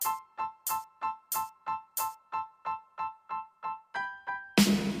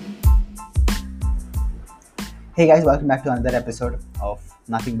Hey guys, welcome back to another episode of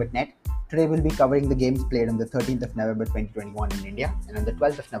Nothing But Net. Today we'll be covering the games played on the 13th of November 2021 in India and on the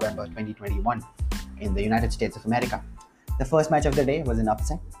 12th of November 2021 in the United States of America. The first match of the day was an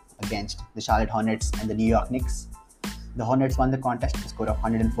upset against the Charlotte Hornets and the New York Knicks. The Hornets won the contest with a score of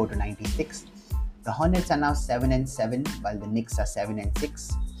 104 to 96. The Hornets are now 7-7 while the Knicks are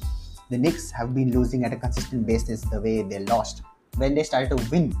 7-6. The Knicks have been losing at a consistent basis the way they lost when they started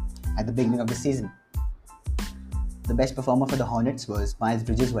to win at the beginning of the season. The best performer for the Hornets was Miles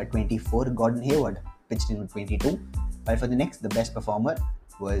Bridges, who had 24. Gordon Hayward pitched in with 22. While for the Knicks, the best performer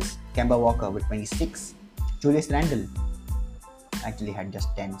was Kemba Walker with 26. Julius Randle actually had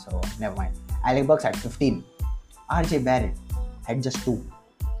just 10, so never mind. Alec Burks had 15. RJ Barrett had just 2.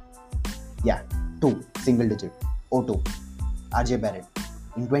 Yeah, 2, single digit. 0-2. RJ Barrett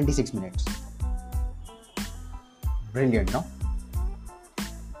in 26 minutes. Brilliant, no?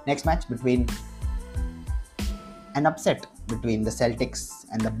 Next match between an upset between the Celtics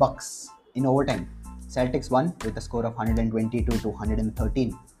and the Bucks in overtime. Celtics won with a score of 122 to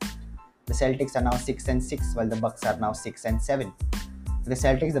 113. The Celtics are now 6-6 while the Bucks are now 6-7. For the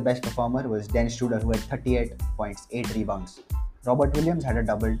Celtics, the best performer was Dennis Schroeder, who had 38 points, 8 rebounds. Robert Williams had a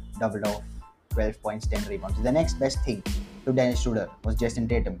double of 12 points, 10 rebounds. The next best thing to Dennis Schroeder was Jason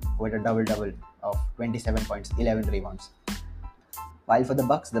Tatum, who had a double of 27 points, 11 rebounds. While for the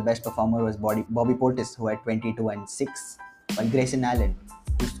Bucks, the best performer was Bobby Portis, who had 22 and 6, while Grayson Allen,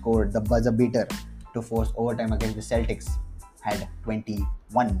 who scored the buzzer beater to force overtime against the Celtics, had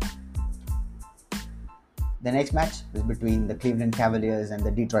 21. The next match was between the Cleveland Cavaliers and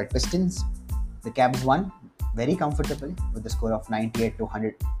the Detroit Pistons. The Cavs won very comfortably with a score of 98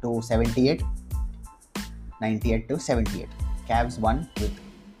 to 78. 98 to 78. Cavs won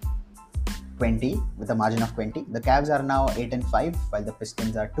with a margin of 20. The Cavs are now 8-5 while the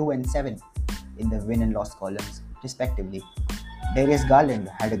Pistons are 2-7 in the win and loss columns respectively. Darius Garland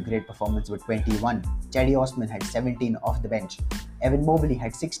had a great performance with 21. Cedi Osman had 17 off the bench. Evan Mobley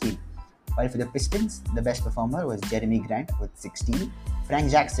had 16. While for the Pistons, the best performer was Jeremy Grant with 16.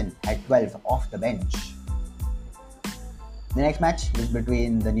 Frank Jackson had 12 off the bench. The next match was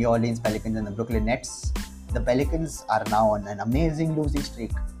between the New Orleans Pelicans and the Brooklyn Nets. The Pelicans are now on an amazing losing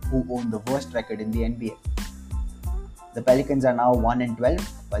streak, who own the worst record in the NBA. The Pelicans are now 1-12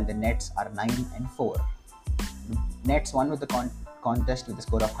 while the Nets are 9-4. The Nets won with the contest with a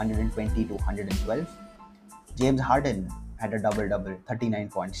score of 120 to 112. James Harden had a double, 39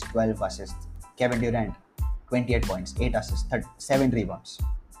 points, 12 assists. Kevin Durant, 28 points, 8 assists, 7 rebounds.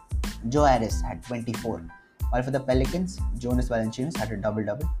 Joe Harris had 24. While for the Pelicans, Jonas Valanciunas had a double,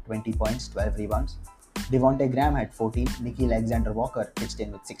 20 points, 12 rebounds. Devontae Graham had 14. Nickeil Alexander-Walker pitched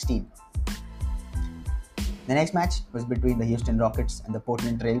in with 16. The next match was between the Houston Rockets and the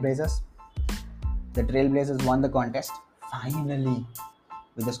Portland Trail Blazers. The Trail Blazers won the contest finally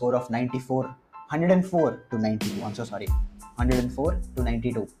with a score of 104 to 92. I'm so sorry, 104 to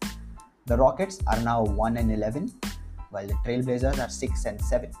 92. The Rockets are now 1-11 while the Trail Blazers are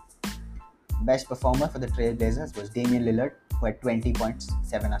 6-7. Best performer for the Trail Blazers was Damian Lillard, who had 20 points,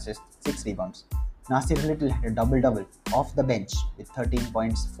 7 assists, 6 rebounds. Nasir Little had a double off the bench with 13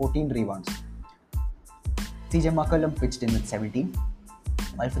 points, 14 rebounds. CJ McCollum pitched in with 17.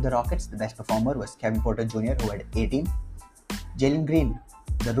 While for the Rockets, the best performer was Kevin Porter Jr., who had 18. Jalen Green,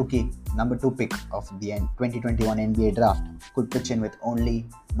 the rookie number 2 pick of the 2021 NBA draft, could pitch in with only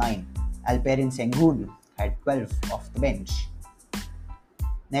 9. Alperen Sengun had 12 off the bench.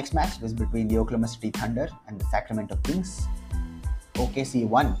 Next match was between the Oklahoma City Thunder and the Sacramento Kings. OKC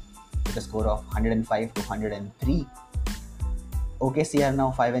won with a score of 105 to 103. OKC are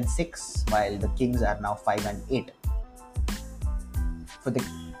now 5-6 while the Kings are now 5-8.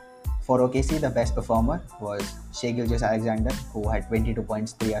 For OKC, the best performer was Shai Gilgeous-Alexander, who had 22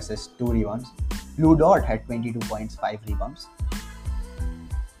 points, 3 assists, 2 rebounds. Lou Dort had 22 points, 5 rebounds.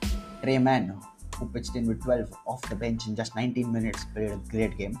 Trey Mann, who pitched in with 12 off the bench in just 19 minutes, played a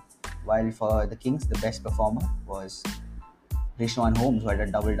great game. While for the Kings, the best performer was Richaun Holmes, who had a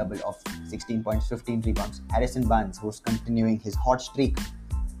double of 16 points, 15 rebounds. Harrison Barnes, who's continuing his hot streak,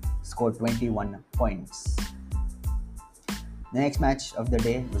 scored 21 points. The next match of the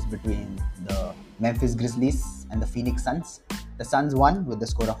day was between the Memphis Grizzlies and the Phoenix Suns. The Suns won with the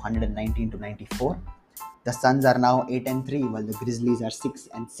score of 119 to 94. The Suns are now 8-3 while the Grizzlies are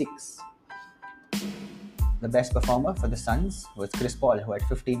 6-6. The best performer for the Suns was Chris Paul, who had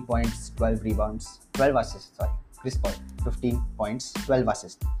 15 points, 12 assists. Chris Paul, 15 points, 12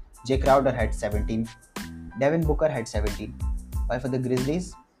 assists. Jay Crowder had 17. Devin Booker had 17. While for the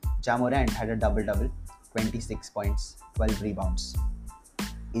Grizzlies, Ja Morant had a double, 26 points, 12 rebounds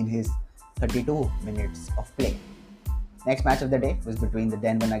in his 32 minutes of play. Next match of the day was between the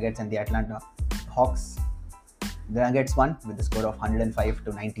Denver Nuggets and the Atlanta Hawks. The Nuggets won with the score of 105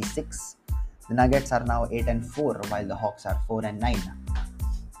 to 96. The Nuggets are now 8-4 while the Hawks are 4-9.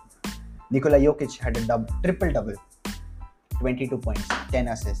 Nikola Jokic had a triple-double, 22 points, 10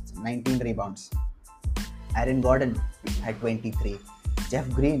 assists, 19 rebounds. Aaron Gordon had 23. Jeff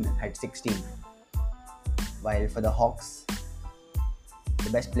Green had 16. While for the Hawks, the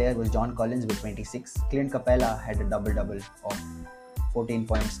best player was John Collins with 26. Clint Capella had a double-double of 14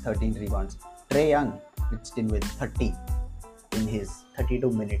 points, 13 rebounds. Trae Young pitched in with 30 in his 32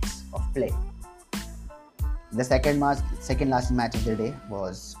 minutes of play. The second last match of the day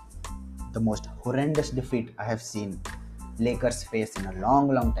was the most horrendous defeat I have seen Lakers face in a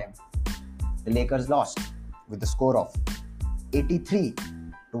long time. The Lakers lost with the score of 83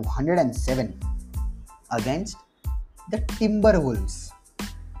 to 107 against the Timberwolves.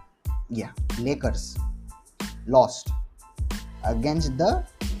 Yeah, Lakers lost against the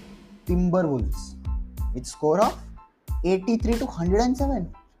Timberwolves with score of 83 to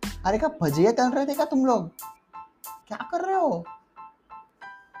 107. अरे क्या भजिए तल रहे थे क्या तुम लोग? क्या कर रहे हो?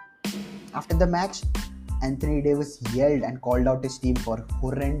 After the match, Anthony Davis yelled and called out his team for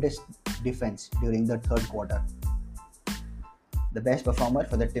horrendous defense during the third quarter. The best performer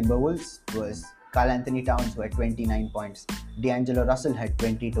for the Timberwolves was Karl Anthony Towns, who had 29 points. D'Angelo Russell had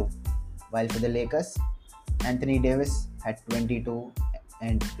 22. While for the Lakers, Anthony Davis had 22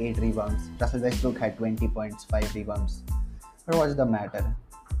 and 8 rebounds. Russell Westbrook had 20 points, 5 rebounds. But what's the matter?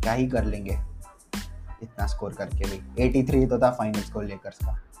 क्या ही कर लेंगे इतना score करके भी. 83 तो था final score Lakers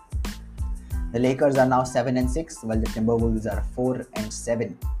का. The Lakers are now 7-6 while the Timberwolves are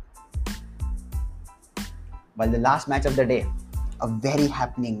 4-7. While the last match of the day, a very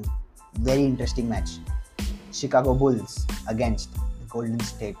happening, very interesting match. Chicago Bulls against the Golden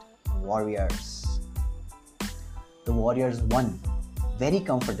State Warriors. The Warriors won very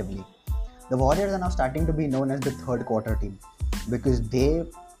comfortably. The Warriors are now starting to be known as the third quarter team because they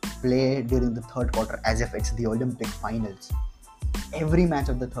play during the third quarter as if it's the Olympic finals. Every match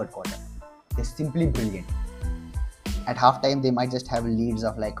of the third quarter. They're simply brilliant. At halftime, they might just have leads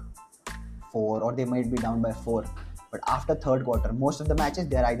of like 4 or they might be down by 4. But after third quarter, most of the matches,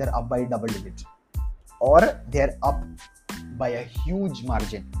 they're either up by double digits or they're up by a huge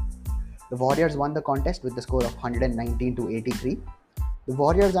margin. The Warriors won the contest with the score of 119 to 83. The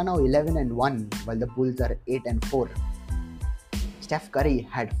Warriors are now 11-1 while the Bulls are 8-4. Steph Curry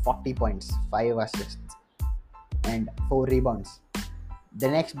had 40 points, 5 assists and 4 rebounds. The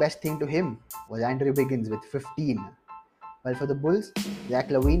next best thing to him was Andrew Wiggins with 15. While for the Bulls, Zach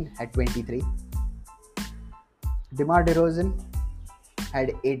LaVine had 23. DeMar DeRozan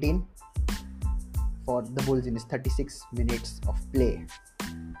had 18 for the Bulls in his 36 minutes of play.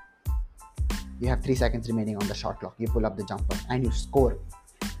 You have 3 seconds remaining on the shot clock. You pull up the jumper and you score.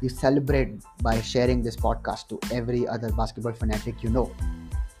 You celebrate by sharing this podcast to every other basketball fanatic you know.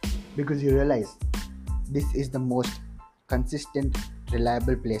 Because you realize this is the most consistent,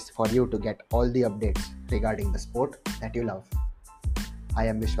 reliable place for you to get all the updates regarding the sport that you love. I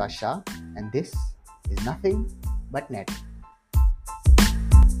am Vishwas Shah and this is nothing but net.